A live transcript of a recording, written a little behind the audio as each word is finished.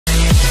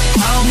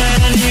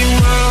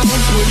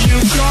would you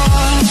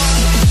cross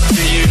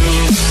to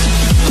use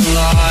the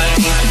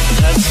line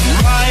that's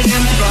right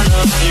in front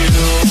of you?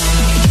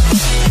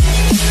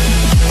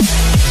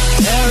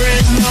 There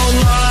is no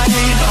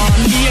light on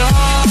the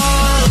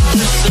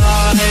other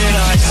side.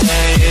 I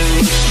say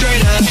look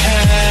straight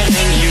ahead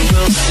and you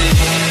will see.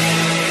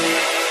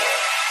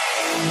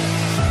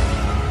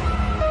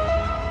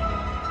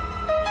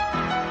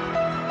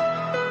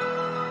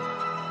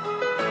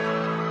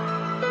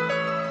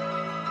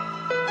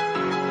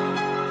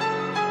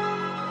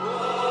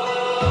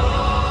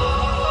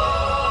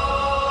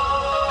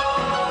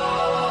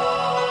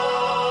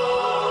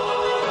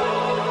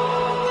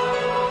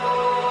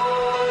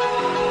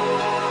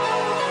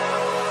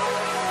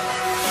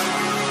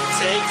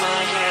 Take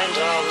my hand,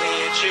 I'll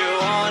lead you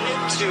on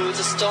into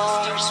the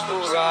stars.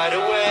 We'll ride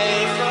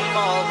away from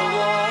all the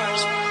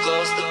wars,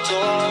 close the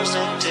doors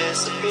and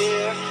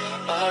disappear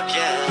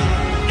again.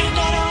 And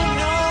I don't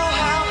know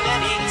how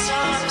many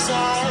times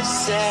I've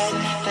said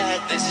that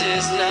this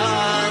is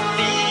not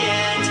the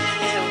end,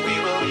 and we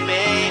will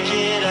make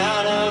it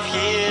out of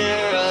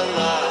here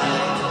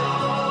alive.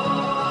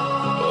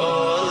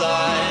 Oh,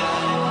 alive.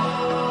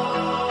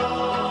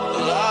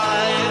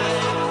 Alive.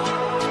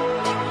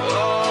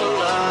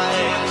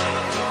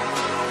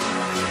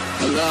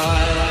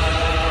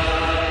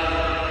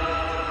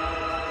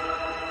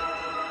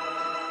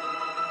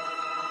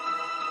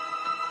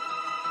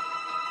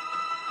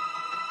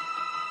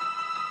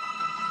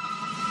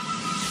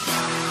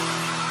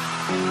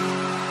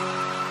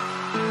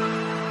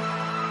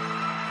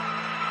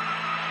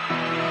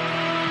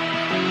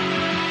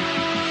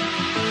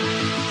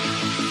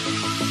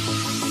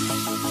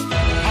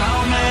 How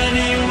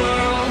many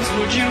worlds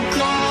would you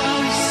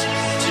cross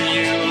to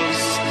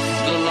use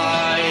the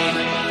line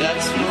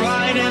that's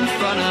right in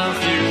front of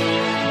you?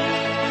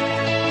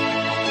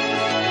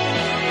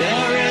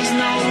 There is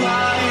no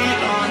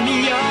light on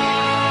the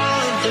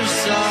other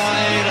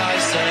side. I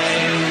say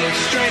look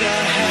straight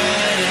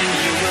ahead and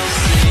you will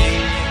see.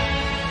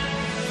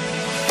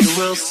 You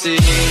will see.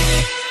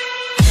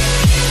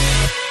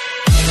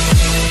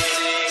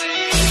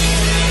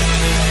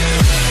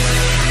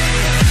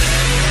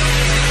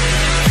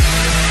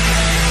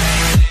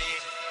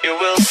 You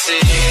will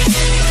see.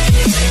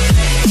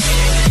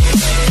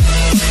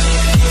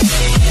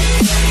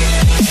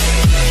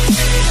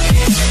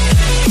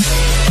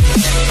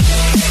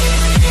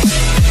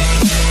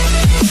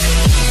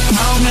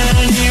 How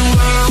many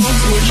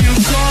worlds would you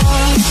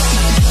cross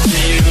to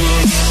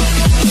use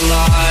the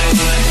line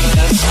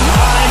that's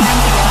right in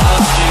front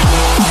of you?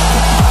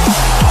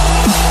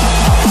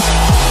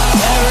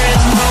 There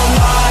is no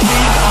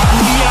light on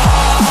the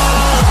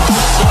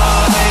other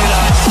side.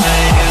 I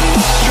say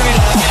look straight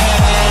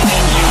ahead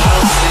and you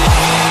will see.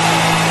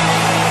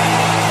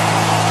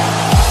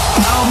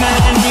 How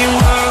many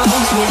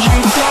worlds would you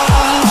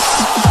cross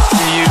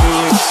to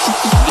use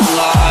the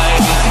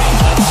line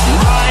that's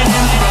right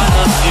in front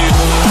of you?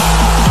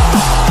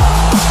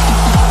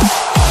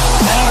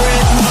 There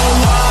is no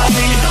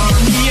light on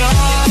the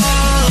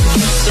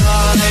other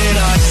side.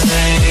 I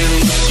say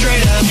look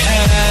straight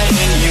ahead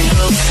and you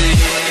will see.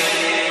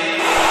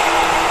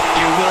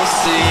 You will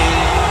see.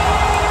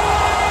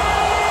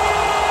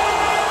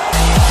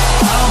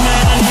 How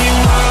many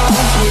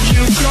worlds would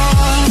you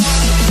cross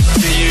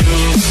to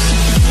use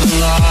the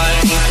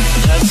line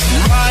that's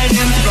right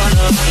in front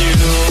of you?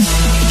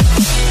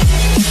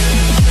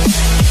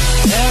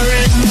 There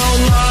is no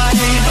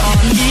light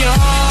on the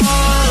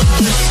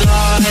other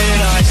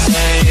side. I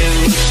say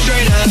look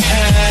straight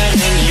ahead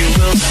and you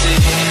will see.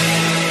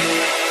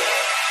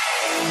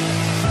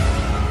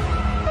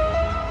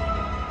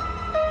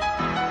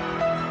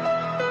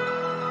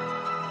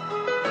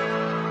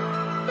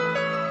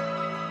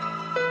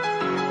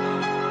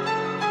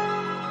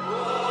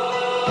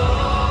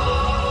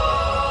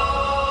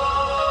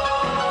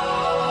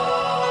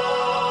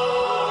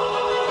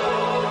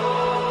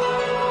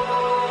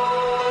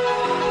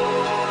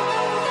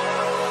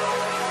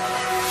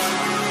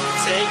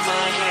 Take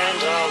my hand,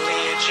 I'll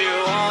lead you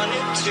on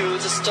into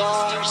the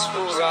stars.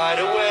 We'll ride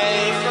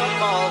away from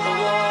all the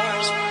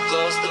wars,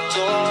 close the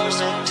doors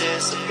and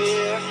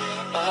disappear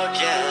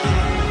again.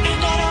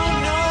 And I don't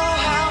know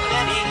how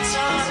many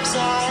times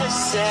I've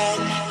said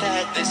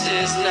that this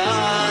is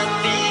not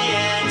the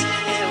end,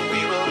 and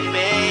we will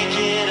make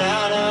it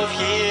out of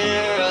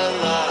here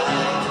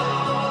alive.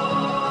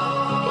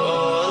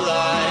 Oh,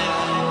 alive.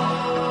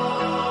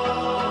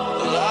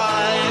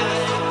 Alive.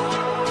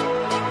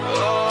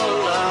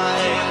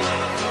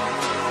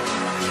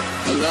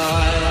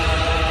 Alive.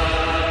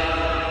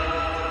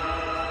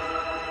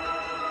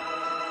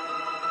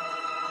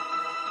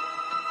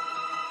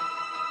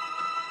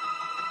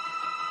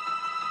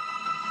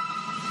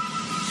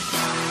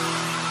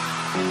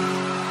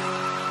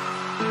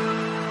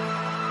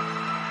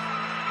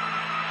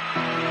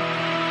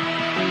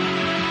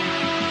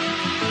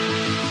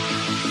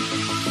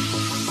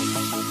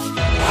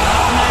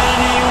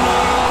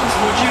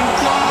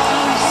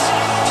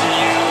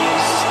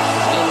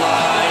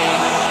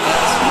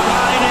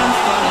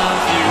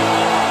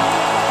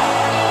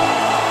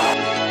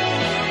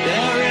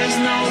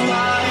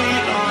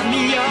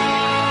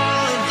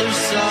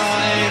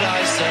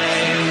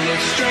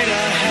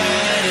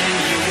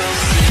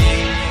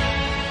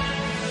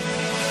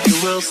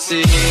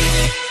 see.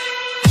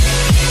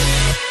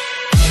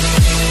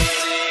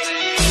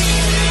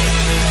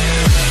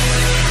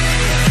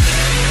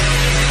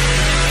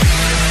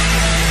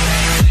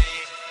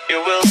 You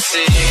will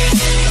see.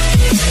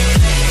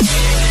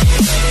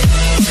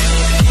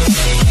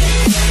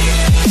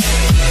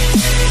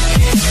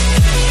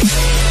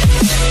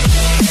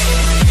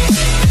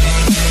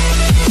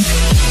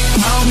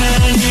 How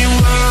many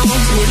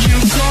worlds would you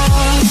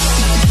cross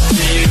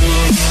to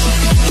use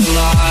the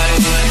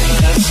light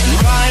that's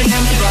right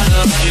in front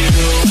of you?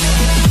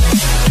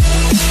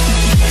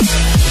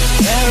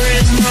 There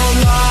is no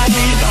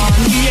light on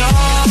the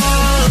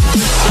other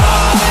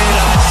side.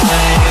 I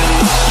say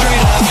look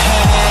straight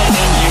ahead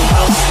and you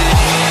will see.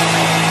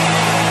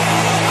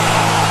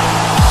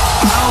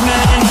 How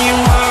many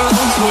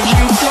worlds would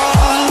you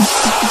cross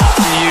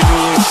to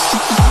use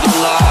the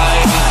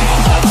light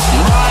that's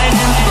right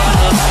in front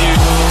of you?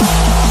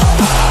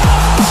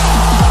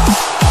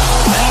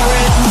 There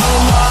is no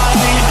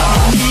light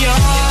on the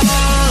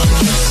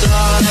other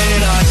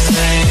side. I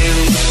say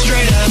look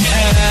straight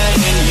ahead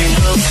and you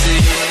will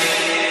see.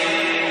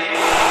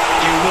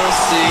 You will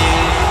see.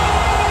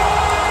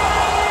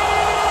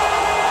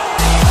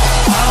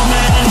 How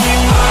many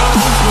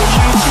worlds would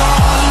you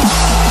cross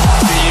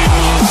to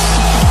use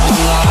the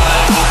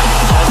light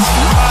that's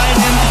right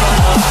in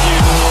front of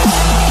you?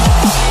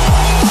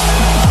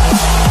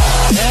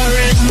 There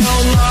is no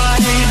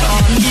light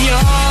on the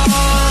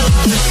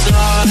other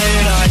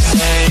side. I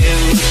say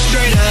look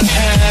straight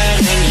ahead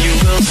and you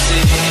will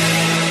see.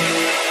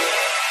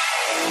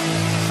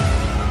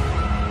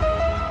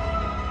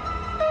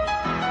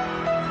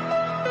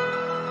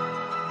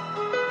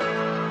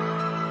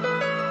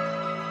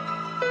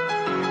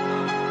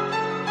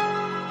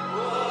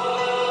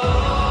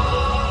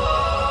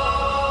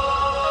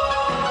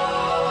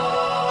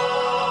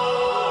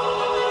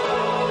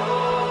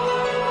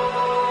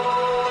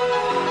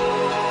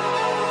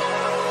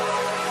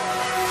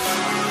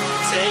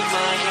 Take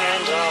my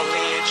hand, I'll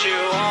lead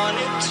you on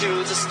into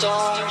the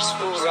stars.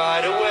 We'll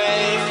ride away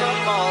from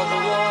all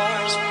the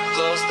wars,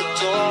 close the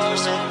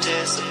doors and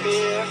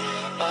disappear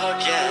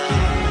again.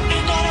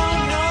 And I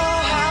don't know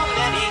how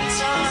many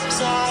times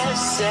I've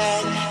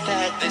said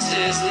that this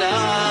is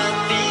not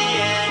the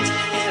end,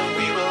 and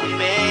we will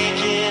make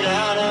it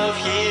out of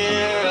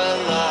here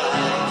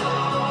alive.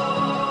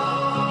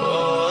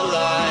 Oh,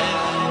 alive.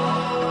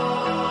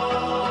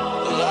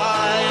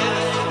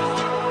 Alive.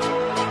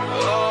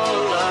 Oh,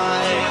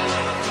 alive.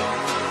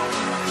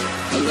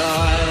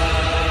 Alive.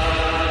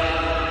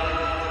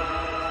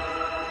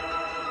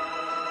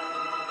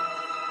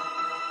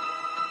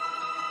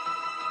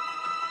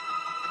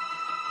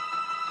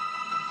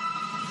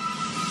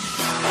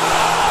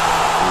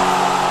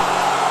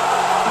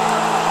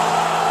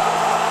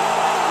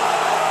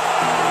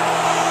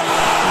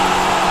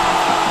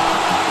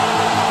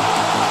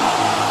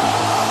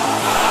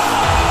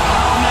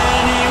 How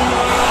many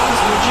worlds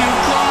would you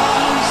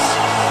cross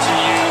to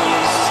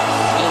use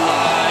the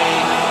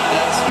light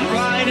that's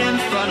right in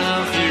front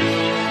of you?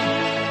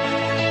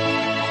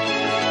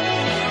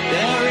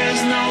 There is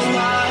no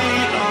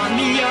light on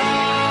the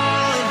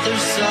other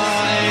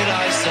side.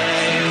 I say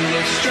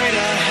look straight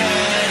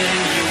ahead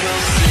and you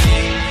will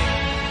see.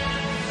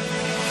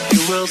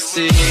 You will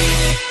see.